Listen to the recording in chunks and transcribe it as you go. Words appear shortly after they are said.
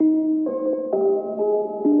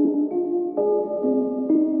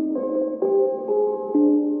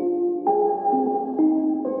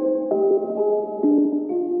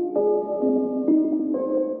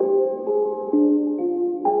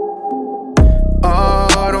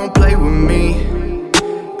me.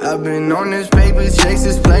 I've been on this paper chase,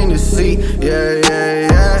 it's plain to see. Yeah,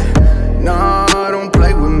 yeah, yeah. Nah, don't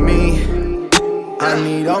play with me. I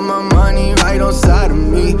need all my money right on side of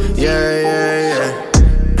me. Yeah, yeah, yeah.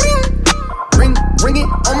 Ring it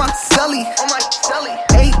on my celly.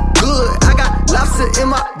 Ain't good, I got lobster in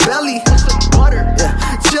my belly. Yeah,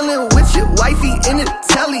 chillin' with your wifey in the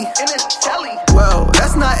telly. Well,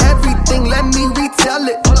 that's not everything, let me retell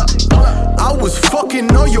it. I was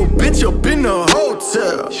fucking on your bitch up in the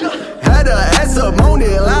hotel. Had her ass up,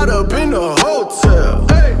 moaning loud up in the hotel.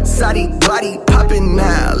 Sadi body poppin'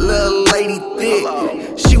 now, little lady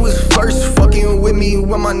thick. She was first fucking with me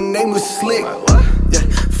when my name was Slick. Yeah,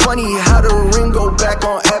 funny how the ring go back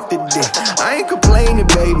on after that. I ain't complaining,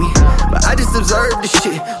 baby, but I just observed the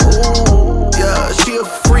shit. Ooh, yeah, she a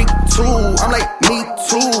freak too. I'm like, me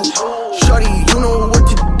too. Shorty, you know what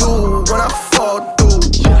to do when I fall through.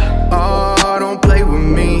 Oh, don't play with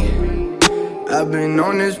me. I've been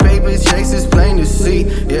on this paper chase, it's plain to see.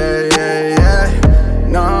 Yeah, yeah, yeah.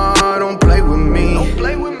 Nah, don't play with me.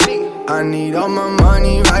 I need all my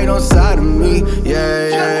money right on side of me. Yeah,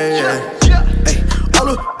 yeah, yeah. Hey, all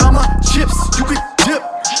about my chips, you could dip.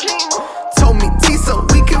 Told me T so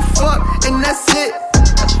we can fuck, and that's it.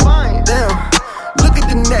 That's fine. Damn, look at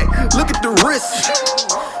the neck, look at the wrist.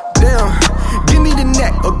 Damn, give me the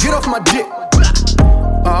neck or get off my dick.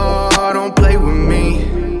 Oh, don't play with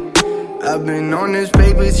me. I've been on this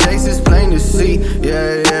paper chase, it's plain to see.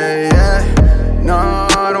 Yeah, yeah, yeah.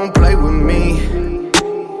 Nah, don't play with me.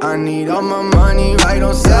 I need all my money right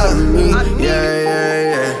on side of me. Yeah, yeah,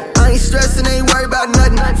 yeah. I ain't stressing, ain't worried about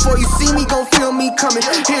nothing. Before you see me, gon' feel me coming.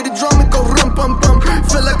 Hear the drum and go rum bum bum.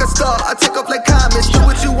 Feel like a star, I take off like comets. Do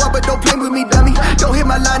what you want, but don't play with me, dummy. Don't hit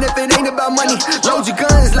my line if it ain't about money. Load your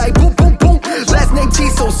guns like boom, boom, boom. Last name T,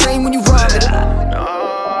 so same when you rhyme it.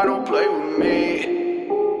 Nah, don't play with me.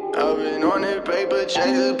 I've been on that paper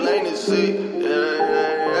chase, it's plain to see. Yeah,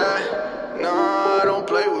 yeah, yeah. Nah, don't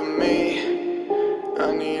play with me.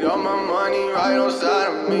 I need all my money right on side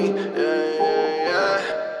of me. Yeah.